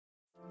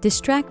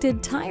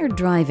Distracted, tired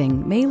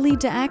driving may lead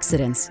to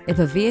accidents if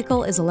a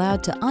vehicle is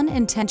allowed to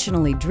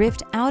unintentionally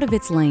drift out of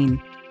its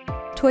lane.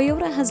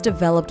 Toyota has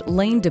developed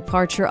Lane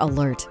Departure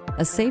Alert,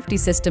 a safety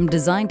system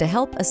designed to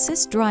help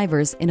assist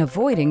drivers in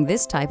avoiding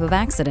this type of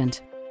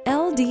accident.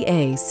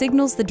 LDA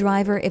signals the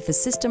driver if the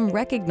system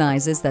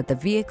recognizes that the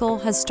vehicle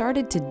has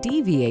started to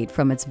deviate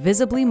from its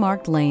visibly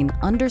marked lane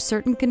under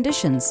certain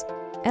conditions.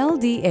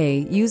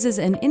 LDA uses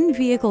an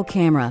in-vehicle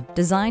camera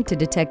designed to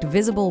detect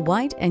visible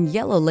white and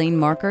yellow lane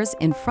markers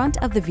in front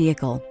of the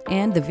vehicle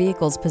and the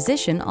vehicle's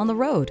position on the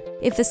road.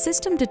 If the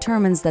system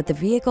determines that the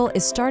vehicle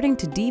is starting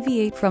to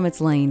deviate from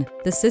its lane,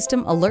 the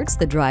system alerts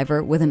the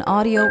driver with an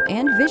audio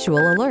and visual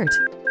alert.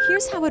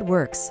 Here's how it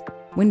works.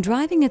 When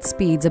driving at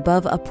speeds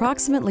above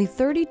approximately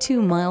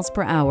 32 miles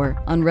per hour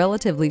on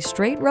relatively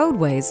straight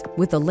roadways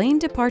with the lane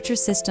departure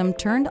system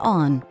turned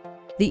on,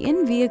 the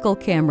in-vehicle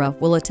camera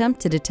will attempt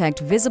to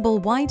detect visible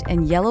white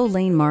and yellow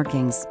lane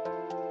markings.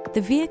 The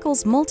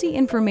vehicle's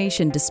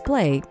multi-information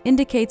display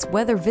indicates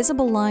whether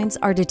visible lines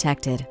are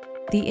detected.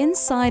 The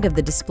inside of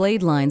the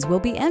displayed lines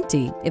will be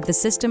empty if the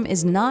system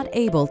is not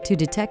able to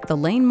detect the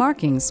lane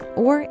markings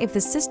or if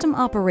the system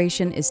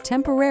operation is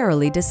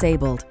temporarily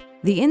disabled.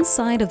 The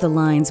inside of the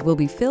lines will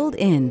be filled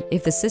in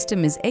if the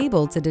system is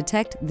able to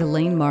detect the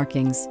lane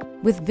markings.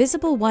 With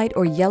visible white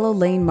or yellow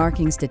lane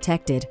markings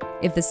detected,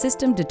 if the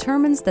system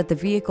determines that the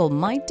vehicle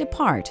might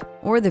depart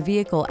or the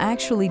vehicle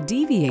actually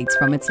deviates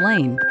from its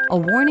lane, a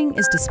warning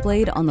is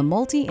displayed on the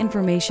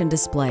multi-information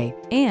display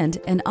and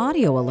an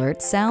audio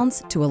alert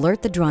sounds to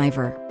alert the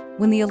driver.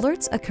 When the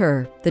alerts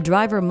occur, the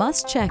driver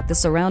must check the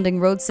surrounding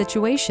road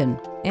situation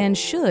and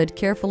should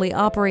carefully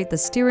operate the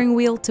steering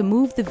wheel to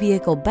move the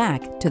vehicle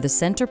back to the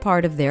center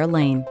part of their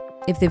lane.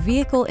 If the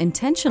vehicle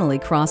intentionally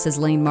crosses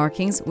lane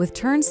markings with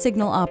turn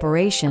signal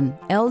operation,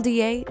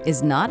 LDA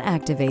is not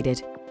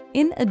activated.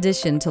 In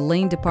addition to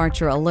lane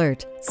departure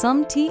alert,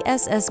 some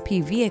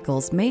TSSP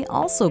vehicles may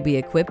also be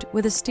equipped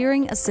with a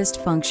steering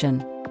assist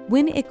function.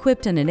 When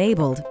equipped and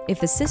enabled, if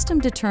the system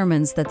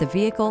determines that the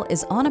vehicle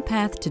is on a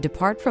path to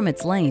depart from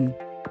its lane,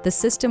 the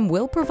system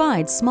will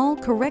provide small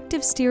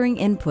corrective steering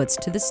inputs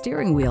to the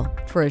steering wheel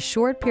for a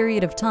short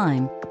period of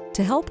time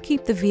to help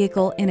keep the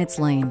vehicle in its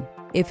lane.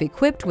 If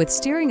equipped with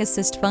steering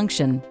assist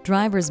function,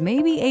 drivers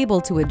may be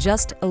able to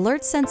adjust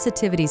alert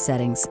sensitivity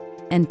settings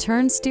and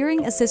turn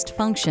steering assist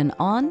function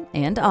on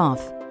and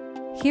off.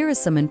 Here is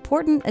some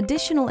important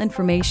additional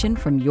information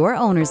from your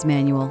owner's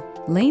manual.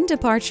 Lane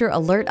departure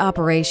alert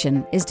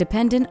operation is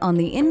dependent on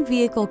the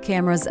in-vehicle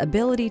camera's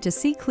ability to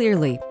see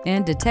clearly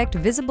and detect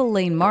visible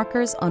lane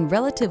markers on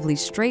relatively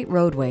straight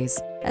roadways,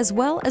 as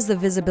well as the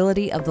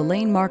visibility of the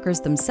lane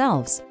markers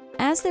themselves.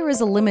 As there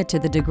is a limit to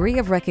the degree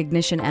of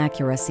recognition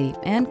accuracy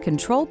and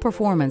control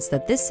performance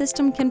that this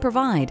system can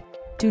provide,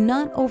 do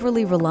not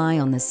overly rely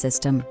on this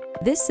system.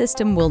 This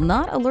system will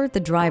not alert the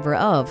driver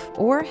of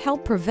or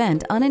help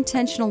prevent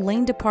unintentional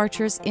lane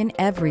departures in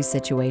every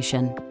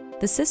situation.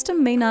 The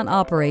system may not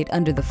operate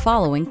under the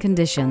following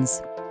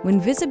conditions: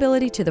 when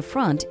visibility to the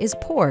front is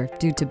poor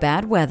due to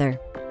bad weather,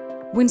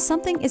 when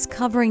something is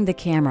covering the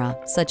camera,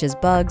 such as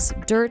bugs,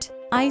 dirt,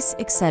 ice,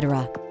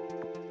 etc.,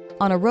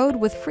 on a road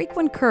with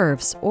frequent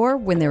curves or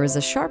when there is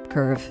a sharp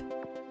curve,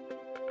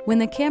 when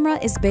the camera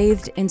is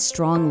bathed in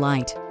strong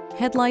light,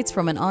 headlights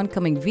from an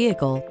oncoming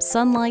vehicle,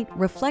 sunlight,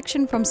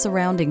 reflection from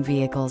surrounding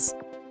vehicles,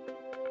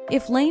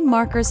 if lane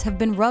markers have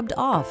been rubbed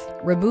off,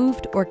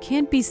 removed, or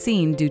can't be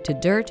seen due to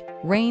dirt,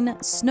 rain,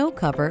 snow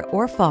cover,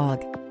 or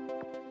fog.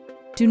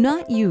 Do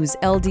not use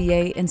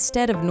LDA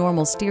instead of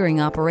normal steering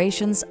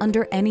operations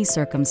under any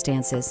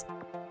circumstances.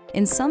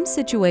 In some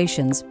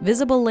situations,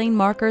 visible lane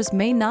markers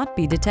may not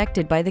be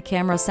detected by the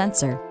camera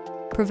sensor,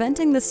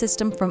 preventing the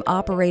system from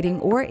operating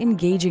or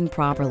engaging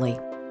properly.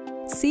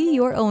 See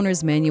your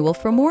owner's manual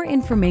for more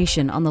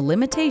information on the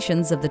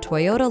limitations of the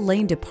Toyota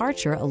Lane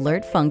Departure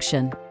Alert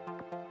function.